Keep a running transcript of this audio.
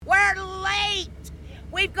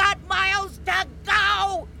We've got miles to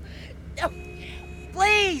go!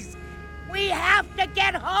 Please! We have to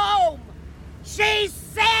get home! She's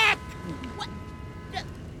sick! What?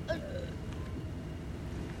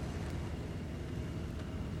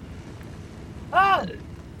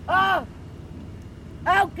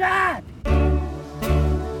 Oh, God!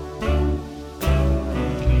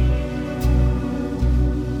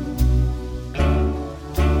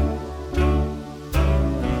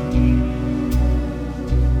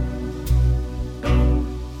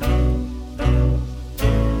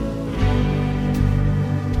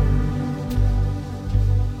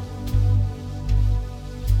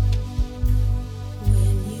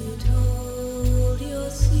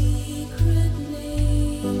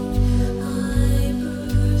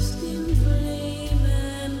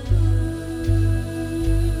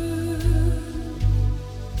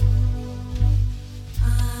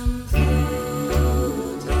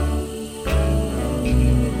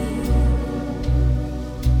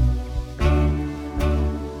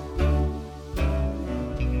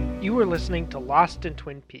 You are listening to Lost in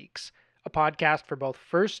Twin Peaks, a podcast for both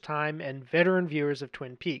first-time and veteran viewers of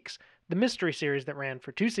Twin Peaks, the mystery series that ran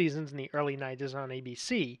for 2 seasons in the early 90s on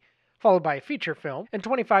ABC, followed by a feature film, and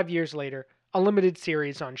 25 years later, a limited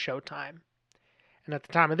series on Showtime. And at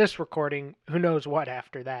the time of this recording, who knows what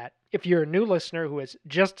after that. If you're a new listener who has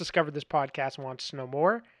just discovered this podcast and wants to know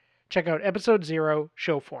more, check out Episode 0,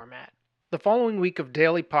 Show Format. The following week of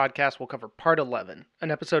daily podcast will cover Part 11,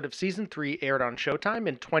 an episode of Season 3 aired on Showtime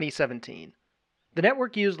in 2017. The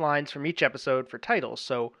network used lines from each episode for titles,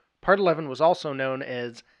 so Part 11 was also known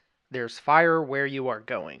as There's Fire Where You Are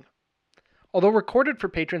Going. Although recorded for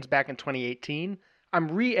patrons back in 2018, I'm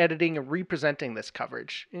re-editing and re-presenting this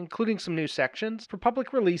coverage, including some new sections, for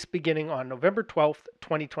public release beginning on November 12th,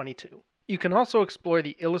 2022. You can also explore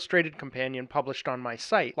the illustrated companion published on my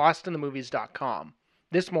site, lostinthemovies.com.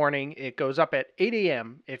 This morning, it goes up at 8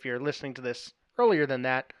 a.m. If you're listening to this earlier than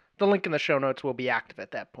that, the link in the show notes will be active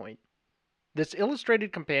at that point. This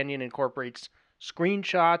illustrated companion incorporates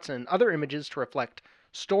screenshots and other images to reflect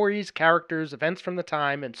stories, characters, events from the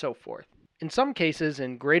time, and so forth. In some cases,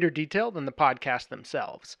 in greater detail than the podcast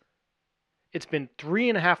themselves. It's been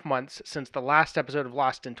 3.5 months since the last episode of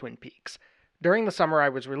Lost in Twin Peaks. During the summer, I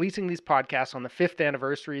was releasing these podcasts on the 5th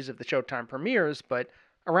anniversaries of the Showtime premieres, but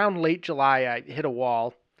around late July, I hit a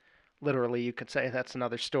wall. Literally, you could say that's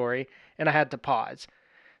another story, and I had to pause.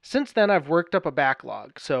 Since then, I've worked up a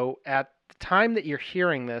backlog, so at the time that you're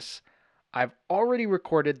hearing this, I've already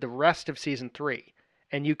recorded the rest of Season 3,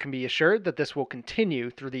 and you can be assured that this will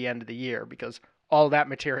continue through the end of the year, because all that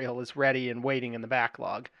material is ready and waiting in the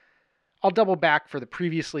backlog. I'll double back for the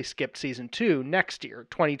previously skipped Season 2 next year,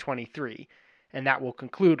 2023, and that will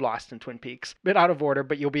conclude Lost in Twin Peaks. Bit out of order,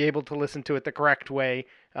 but you'll be able to listen to it the correct way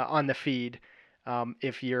on the feed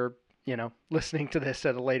if you're, listening to this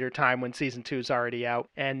at a later time when Season 2 is already out.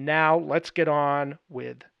 And now let's get on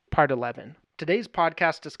with Part 11. Today's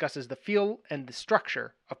podcast discusses the feel and the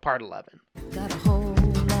structure of Part 11. Got a whole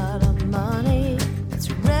lot of money that's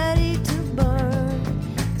ready to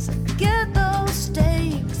burn, so get those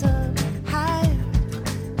stakes up higher.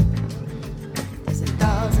 There's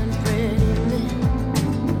 1,000 pretty men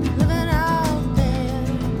living out there.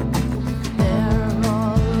 They're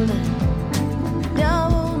all in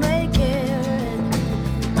devil may care,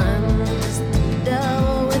 and I'm just the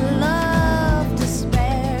devil with love to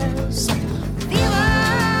spare. So fever,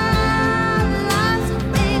 lots of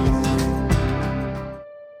babies.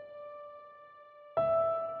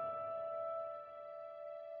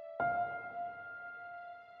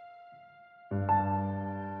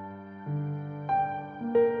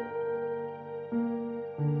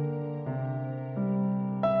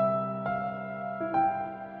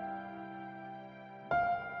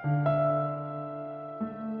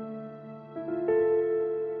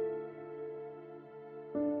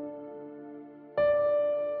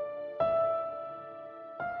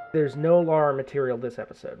 There's no Laura material this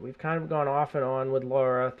episode. We've kind of gone off and on with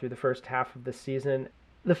Laura through the first half of the season.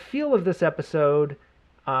 The feel of this episode,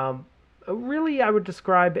 really I would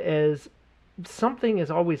describe as something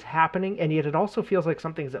is always happening, and yet it also feels like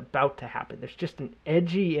something's about to happen. There's just an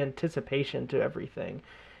edgy anticipation to everything.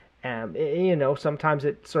 Sometimes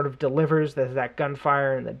it sort of delivers. There's that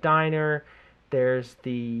gunfire in the diner. There's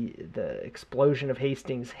the explosion of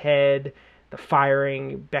Hastings' head, the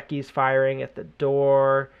firing, Becky's firing at the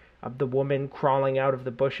door, of the woman crawling out of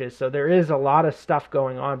the bushes. So there is a lot of stuff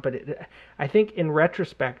going on, but I think in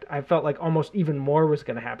retrospect, I felt like almost even more was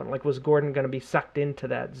going to happen. Like, was Gordon going to be sucked into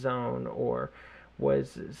that zone, or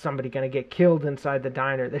was somebody going to get killed inside the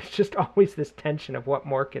diner? There's just always this tension of what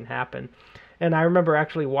more can happen. And I remember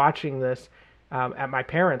actually watching this at my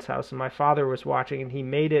parents' house, and my father was watching, and he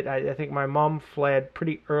made it. I think my mom fled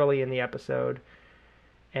pretty early in the episode,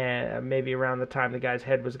 and maybe around the time the guy's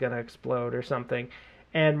head was going to explode or something.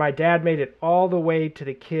 And my dad made it all the way to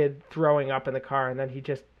the kid throwing up in the car, and then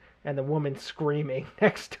and the woman screaming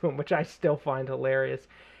next to him, which I still find hilarious.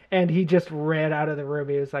 And he just ran out of the room.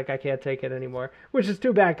 He was like, I can't take it anymore. Which is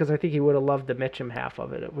too bad, because I think he would have loved the Mitchum half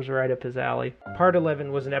of it. It was right up his alley. Part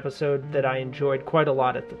 11 was an episode that I enjoyed quite a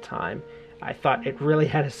lot at the time. I thought it really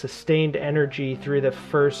had a sustained energy through the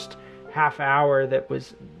first half hour that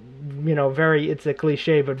was, it's a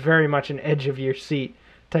cliche, but very much an edge of your seat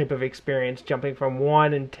type of experience, jumping from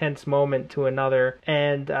one intense moment to another.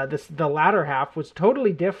 And the latter half was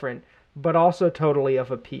totally different, but also totally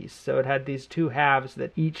of a piece. So it had these two halves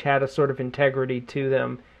that each had a sort of integrity to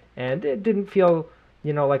them, and it didn't feel,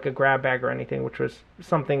 like a grab bag or anything, which was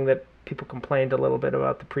something that people complained a little bit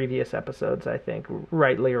about the previous episodes, I think,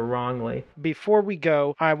 rightly or wrongly. Before we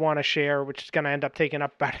go, I want to share, which is going to end up taking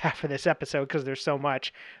up about half of this episode because there's so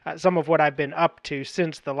much, some of what I've been up to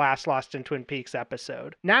since the last Lost in Twin Peaks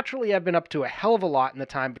episode. Naturally, I've been up to a hell of a lot in the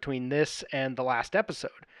time between this and the last episode.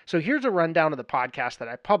 So here's a rundown of the podcast that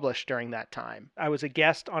I published during that time. I was a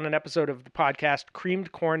guest on an episode of the podcast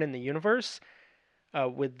Creamed Corn in the Universe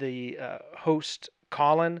with the host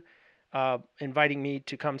Colin, inviting me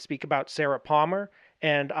to come speak about Sarah Palmer.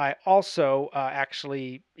 And I also,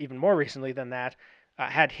 actually, even more recently than that,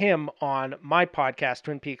 had him on my podcast,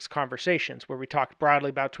 Twin Peaks Conversations, where we talked broadly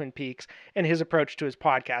about Twin Peaks and his approach to his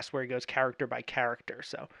podcast, where he goes character by character.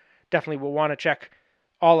 So definitely will want to check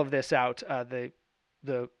all of this out.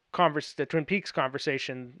 The Twin Peaks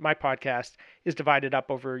Conversation, my podcast, is divided up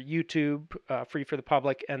over YouTube, free for the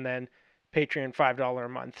public, and then Patreon $5 a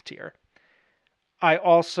month tier. I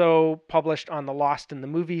also published on the Lost in the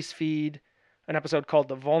Movies feed an episode called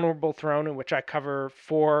The Vulnerable Throne, in which I cover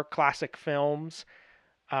 4 classic films.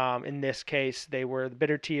 In this case, they were The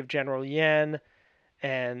Bitter Tea of General Yen,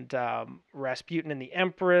 and Rasputin and the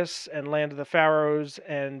Empress, and Land of the Pharaohs,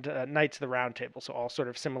 and Knights of the Round Table, so all sort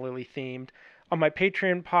of similarly themed. On my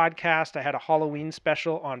Patreon podcast, I had a Halloween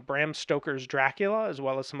special on Bram Stoker's Dracula, as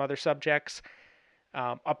well as some other subjects,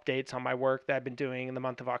 updates on my work that I've been doing in the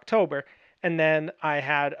month of October. And then I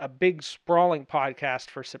had a big sprawling podcast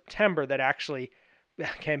for September that actually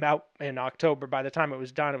came out in October. By the time it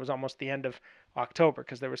was done, it was almost the end of October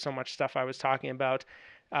because there was so much stuff I was talking about.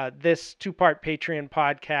 This 2-part Patreon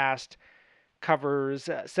podcast covers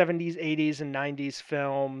 70s, 80s, and 90s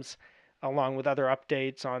films, along with other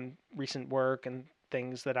updates on recent work and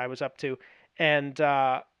things that I was up to. And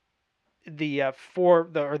the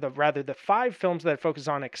 5 films that it focuses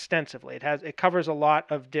on extensively. It covers a lot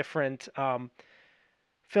of different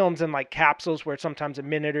films in like capsules, where it's sometimes a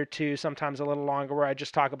minute or two, sometimes a little longer, where I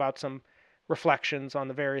just talk about some reflections on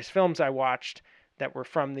the various films I watched that were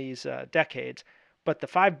from these decades. But the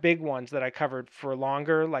 5 big ones that I covered for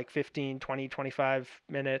longer, like 15, 20, 25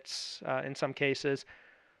 minutes in some cases,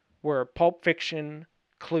 were Pulp Fiction,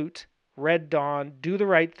 Klute, Red Dawn, Do the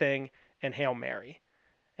Right Thing, and Hail Mary.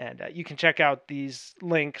 And you can check out these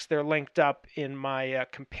links. They're linked up in my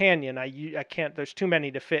companion. I can't, there's too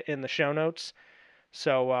many to fit in the show notes.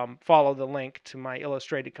 So follow the link to my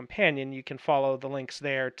illustrated companion. You can follow the links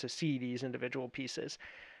there to see these individual pieces.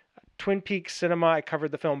 Twin Peaks Cinema, I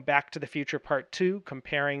covered the film Back to the Future Part 2,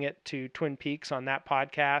 comparing it to Twin Peaks on that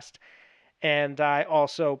podcast. And I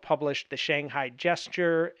also published The Shanghai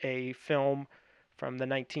Gesture, a film from the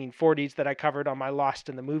 1940s that I covered on my Lost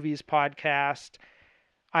in the Movies podcast.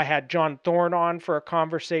 I had John Thorne on for a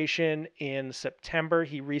conversation in September.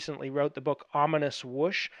 He recently wrote the book Ominous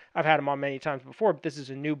Whoosh. I've had him on many times before, but this is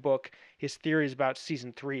a new book. His theory is about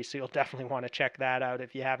season 3, so you'll definitely want to check that out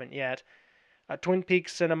if you haven't yet. Twin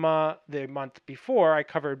Peaks Cinema, the month before, I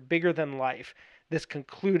covered Bigger Than Life. This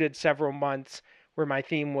concluded several months where my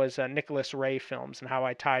theme was Nicholas Ray films and how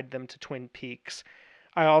I tied them to Twin Peaks.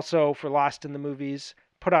 I also, for Lost in the Movies,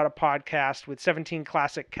 put out a podcast with 17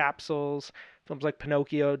 classic capsules, films like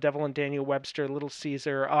Pinocchio, Devil and Daniel Webster, Little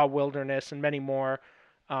Caesar, Wilderness, and many more.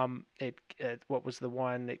 What was the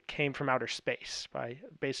one? It Came from Outer Space,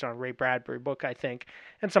 based on a Ray Bradbury book, I think.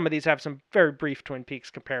 And some of these have some very brief Twin Peaks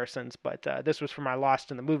comparisons, but this was for my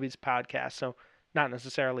Lost in the Movies podcast, so not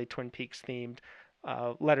necessarily Twin Peaks themed.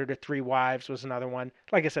 Letter to Three Wives was another one.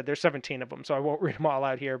 Like I said, there's 17 of them, so I won't read them all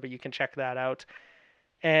out here, but you can check that out.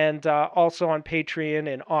 And also on Patreon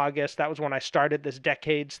in August, that was when I started this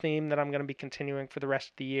decades theme that I'm going to be continuing for the rest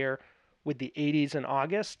of the year with the 80s in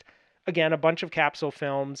August. Again, a bunch of capsule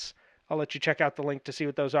films. I'll let you check out the link to see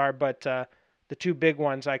what those are, but the 2 big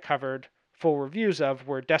ones I covered full reviews of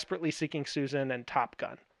were Desperately Seeking Susan and Top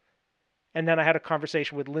Gun. And then I had a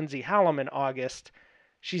conversation with Lindsay Hallam in August.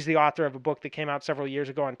 She's the author of a book that came out several years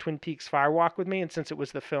ago on Twin Peaks Firewalk with me, and since it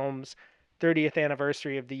was the film's 30th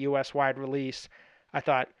anniversary of the US-wide release, I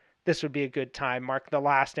thought this would be a good time, mark the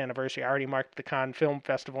last anniversary. I already marked the Cannes Film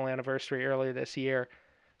Festival anniversary earlier this year,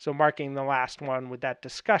 so marking the last one with that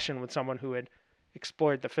discussion with someone who had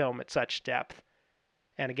explored the film at such depth.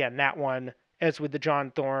 And again, that one, as with the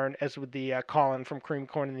John Thorne, as with the Colin from Cream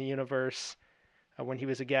Corn in the Universe, when he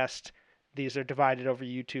was a guest, these are divided over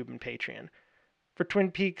YouTube and Patreon. For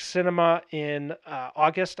Twin Peaks Cinema in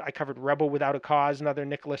August, I covered Rebel Without a Cause, another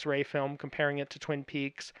Nicholas Ray film, comparing it to Twin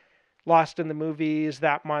Peaks. Lost in the Movies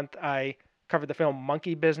that month, I covered the film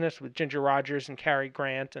Monkey Business with Ginger Rogers and Cary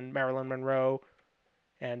Grant and Marilyn Monroe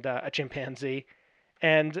and a chimpanzee.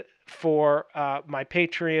 And for my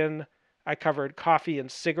Patreon, I covered Coffee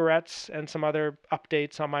and Cigarettes and some other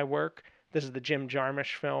updates on my work. This is the Jim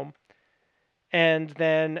Jarmusch film. And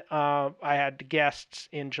then I had guests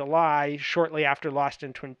in July, shortly after Lost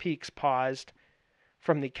in Twin Peaks paused,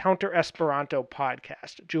 from the Counter Esperanto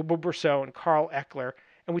podcast, Jubal Brousseau and Carl Eckler.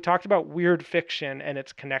 And we talked about weird fiction and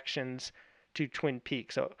its connections to Twin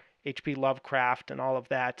Peaks. So H.P. Lovecraft and all of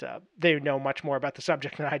that. They know much more about the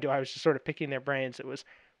subject than I do. I was just sort of picking their brains. It was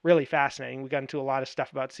really fascinating. We got into a lot of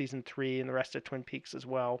stuff about season 3 and the rest of Twin Peaks as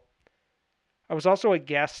well. I was also a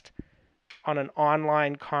guest on an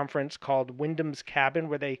online conference called Wyndham's Cabin,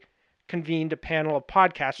 where they convened a panel of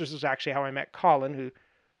podcasters. This is actually how I met Colin, who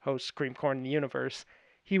hosts Cream Corn in the Universe.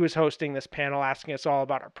 He was hosting this panel, asking us all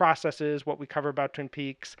about our processes, what we cover about Twin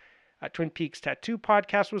Peaks. Twin Peaks Tattoo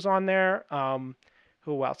podcast was on there.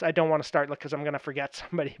 Who else? I don't want to start because I'm going to forget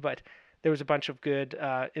somebody, but there was a bunch of good,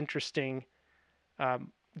 interesting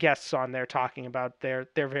guests on there talking about their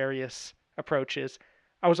various approaches.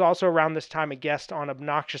 I was also around this time a guest on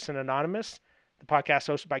Obnoxious and Anonymous, the podcast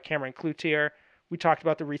hosted by Cameron Cloutier. We talked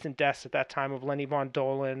about the recent deaths at that time of Lenny Von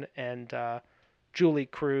Dolan and Julie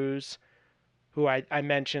Cruz, who I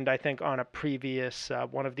mentioned, I think, on a previous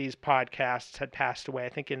one of these podcasts, had passed away, I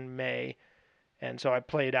think, in May. And so I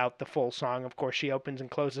played out the full song. Of course, she opens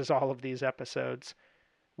and closes all of these episodes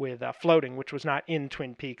with Floating, which was not in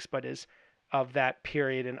Twin Peaks, but is of that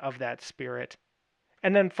period and of that spirit.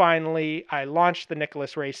 And then finally, I launched the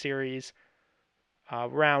Nicholas Ray series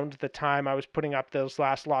around the time I was putting up those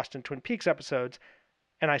last Lost in Twin Peaks episodes.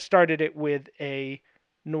 And I started it with a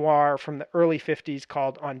noir from the early 50s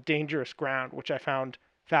called On Dangerous Ground, which I found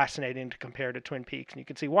fascinating to compare to Twin Peaks. And you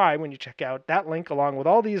can see why when you check out that link along with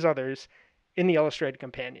all these others in the Illustrated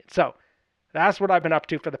Companion. So that's what I've been up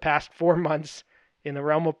to for the past 4 months in the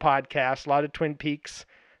realm of podcasts. A lot of Twin Peaks,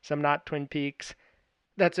 some not Twin Peaks.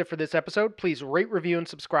 That's it for this episode. Please rate, review, and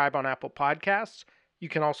subscribe on Apple Podcasts. You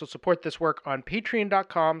can also support this work on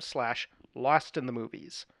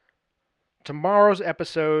patreon.com/lostinthemovies. Tomorrow's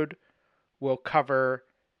episode will cover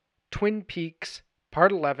Twin Peaks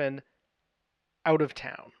Part 11, Out of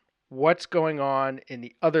Town. What's going on in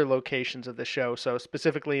the other locations of the show. So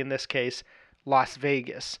specifically in this case, Las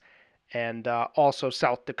Vegas and also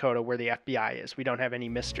South Dakota where the FBI is. We don't have any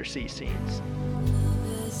Mr. C scenes.